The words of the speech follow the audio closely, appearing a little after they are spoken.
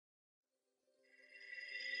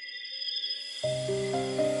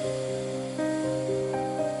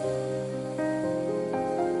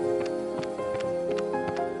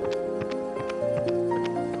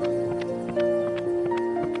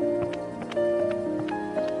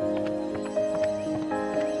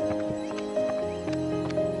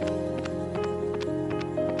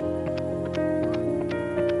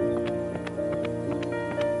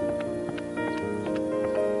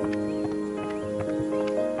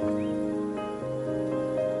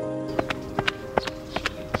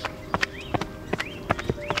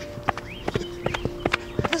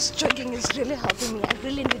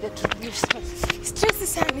really needed to relieve stress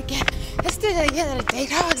this time again. Let's do that the other day.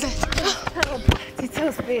 How was it? Terrible. It's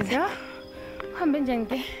so space, huh? I'm binging.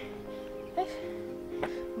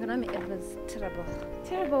 It was terrible.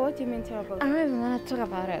 Terrible? What do you mean terrible? I don't even want to talk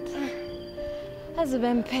about it. Has it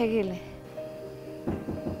been Peggy?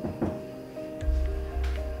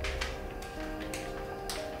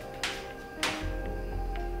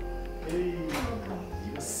 Hey,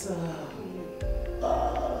 what's up?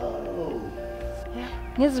 Oh.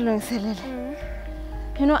 You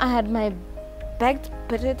know, I had my baked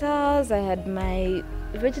potatoes, I had my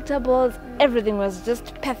vegetables, everything was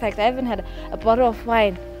just perfect. I even had a bottle of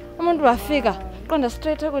wine. Umuntu wafika qonda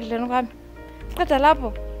straight ekudleni kwami. Qeda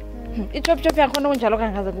lapho. Ichop yakhona kunjalo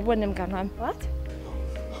kangaze ngubone mngani wami. What?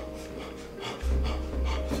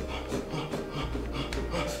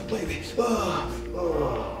 Baby.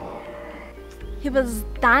 He was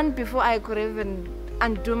done before I could even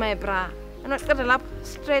undo my bra. And I qeda lapho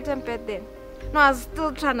straight in bed then. No, I was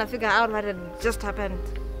still trying to figure out what had just happened.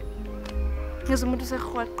 Ngize umuntu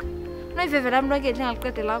sekhoqa. No iveve lami lonke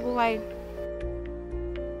ngaliqedela ku wine.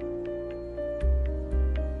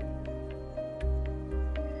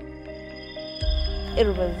 It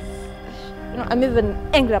was, you know, I'm even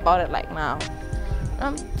angry about it like now.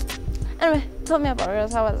 Anyway, tell me about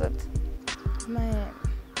yours. How was it? My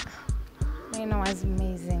was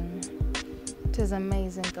amazing. It was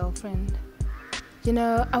amazing, girlfriend. You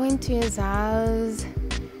know, I went to his house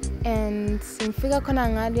and in figure kona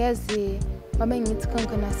ngali yazi baba ngithi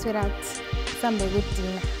khona sweat samba good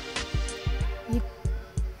dinner.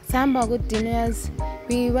 Samba good dinners.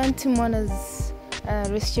 We went to Mona's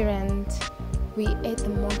restaurant. We ate the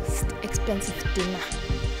most expensive dinner.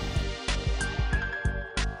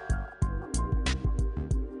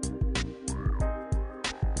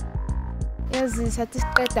 Yes,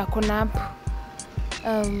 satisfied konapho.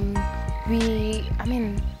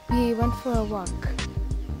 We went for a walk.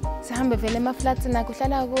 Sihambe vele ama-flats na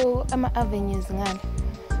kuhlala ku ama-avenues ngale.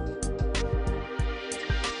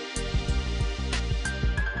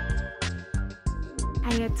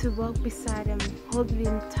 I had to walk beside him, hold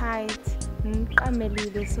him tight.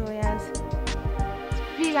 Ngiqamelile so yazi.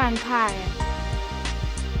 Fika ngikhaya.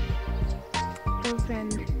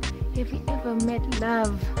 Girlfriend, have you ever met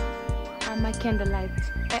love? My candlelight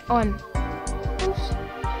on.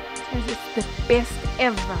 It's the best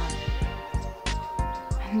ever.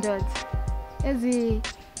 And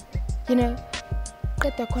you know,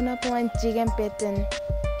 got the corner point jig and pattern,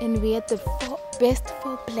 and we had the best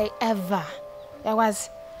foreplay ever. That was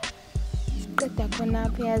got the corner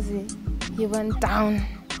you went down.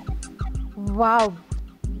 Wow.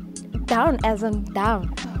 Down as in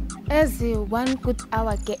down. As 1 good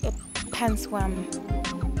hour get a pants one.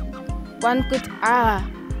 1 good hour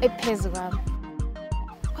a pace one.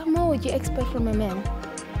 What more would you expect from a man?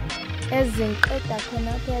 As in cut that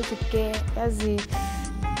corner as it get as the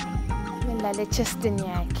chest in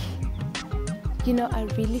yak. You know, I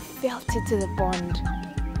really felt it to the bond.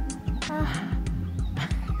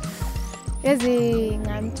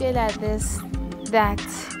 I'm jealous this, that.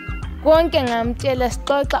 I'm jealous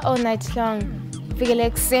all night long. Feel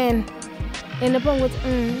like saying, and the bong with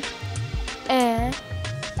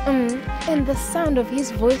and the sound of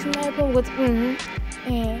his voice in the bong with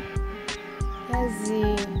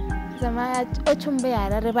Zamaya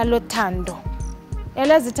ochumbeara rebalo tando.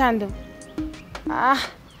 Elazi tando.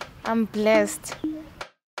 I'm blessed.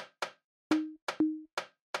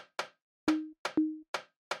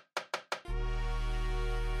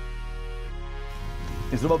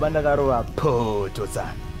 Izuba bandakaro wa photo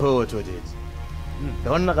sana. Photo this.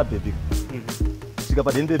 Ndawona ka baby. Sika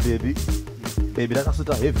pa dende baby. Baby la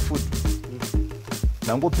kasuta heavy food.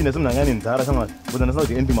 Nango phinde simnangani ndzara sanga. Bodana sawo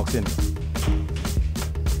ke empty makuseni.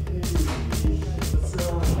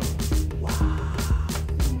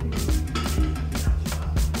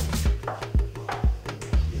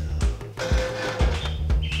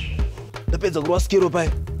 Pedza kurwaskiro pai.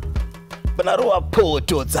 Banaro wa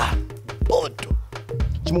photo za. Photo.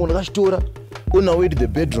 Chimona kashitora. On our way to the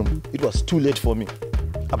bedroom, it was too late for me.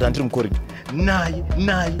 After I'm correct. Nai.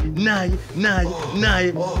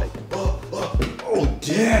 Oh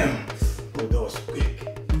damn. Oh, that was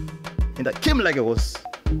quick. And I came like I was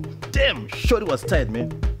damn sure it was tired,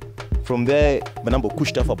 man. From there, Banambo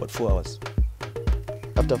pushed her for about 4 hours.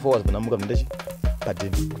 After 4 hours, Banambo got me. But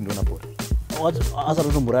then couldn't do nothing. What? I saw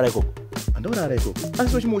some Murareko. And don't Reko. I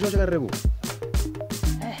saw some more Reko.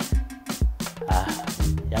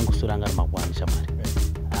 Yangu suranga magwani shamari.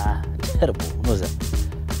 Terrible. Noza.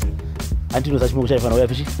 Anti noza chimu kuchaifa na wewe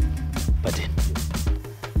fishi. Paten.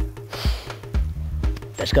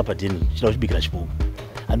 Tashika paten. Chila uchibikira chipu.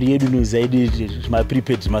 and yedu no zaidi my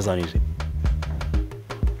prepaid mazani izvi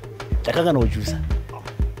takanga nojusa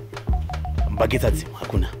mbaketsa dzimwe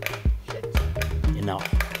hakuna now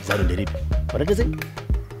zaro nderipi paratese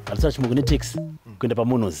atsara chimugune taxi kuenda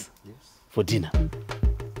paMonoz for dinner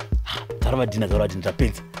tarava dinner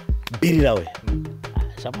tapedza biri rawe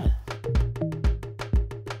shama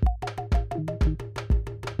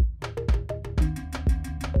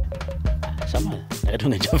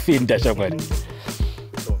ndakatonga chafenda shamwari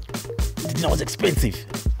dinner was expensive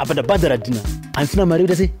apa ndabhadhara dinner handisina mari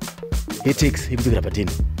kuti sei yetaxi yekudzokera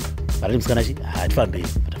pateni varati musikanachi hatifambei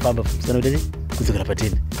patafamba musikana kuti sei kudzokera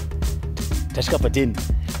pateni tasvika pateni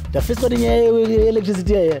ndafeswa nenyaya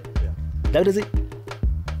yeelectricity yaya ndakuti sei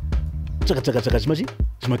tsvaka chimachi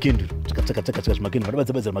chimakenduru tsvaka chimakenduru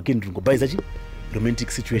vadabadzabadzira makenduru ngobhaisa chi romantic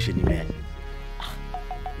situation inaya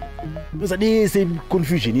nosadese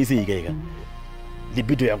confusion yese ika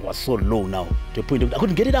libido yangu was so low now to a point I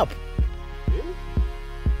couldn't get it up.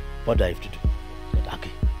 What do I have to do?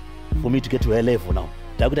 Okay, for me to get to a level now,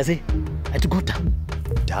 what I say? I had to go down.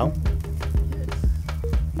 Down?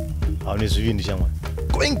 Yes.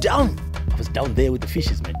 Going down? I was down there with the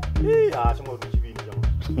fishes, man.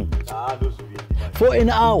 For an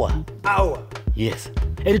hour. Hour? Yes.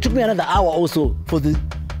 And it took me another hour also for the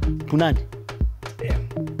punani. Damn.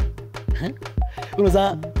 Huh? It was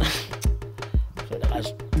a...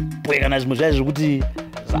 kuti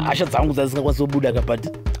hasha dzangu dzasingakwanisi kubuda ka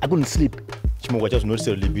but I couldn't sleep. Chimogwa chacho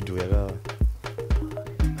notisero libido yaka.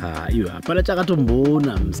 Iyo hapana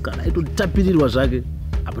chakatomboona musikana aitotapirirwa zvake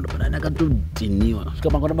apa ndopana ndakatodhiniwa svika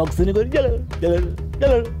mangwana makusini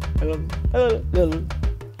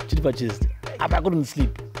chiri pachest apa I couldn't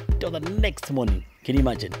sleep till the next morning. Can you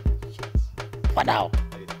imagine? What now?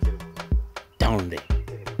 Down there.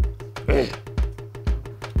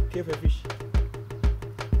 Care for fish?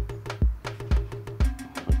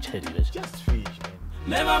 Just fish, man.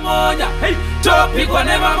 Never moja, hey, topikwa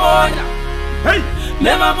never moja. Hey,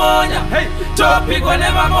 never moja, hey, topikwa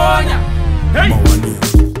never moja. Hey, Mawani.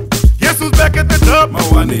 Guess who's back at the top?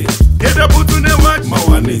 Mawani. Get up to the watch.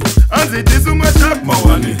 Mawani. Anzi tisu mashak.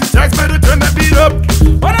 Mawani. Jacks better turn the beat up.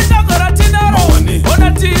 Ona chakora tinaro. Mawani.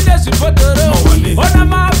 Ona tinde shipotoro. Mawani. Ona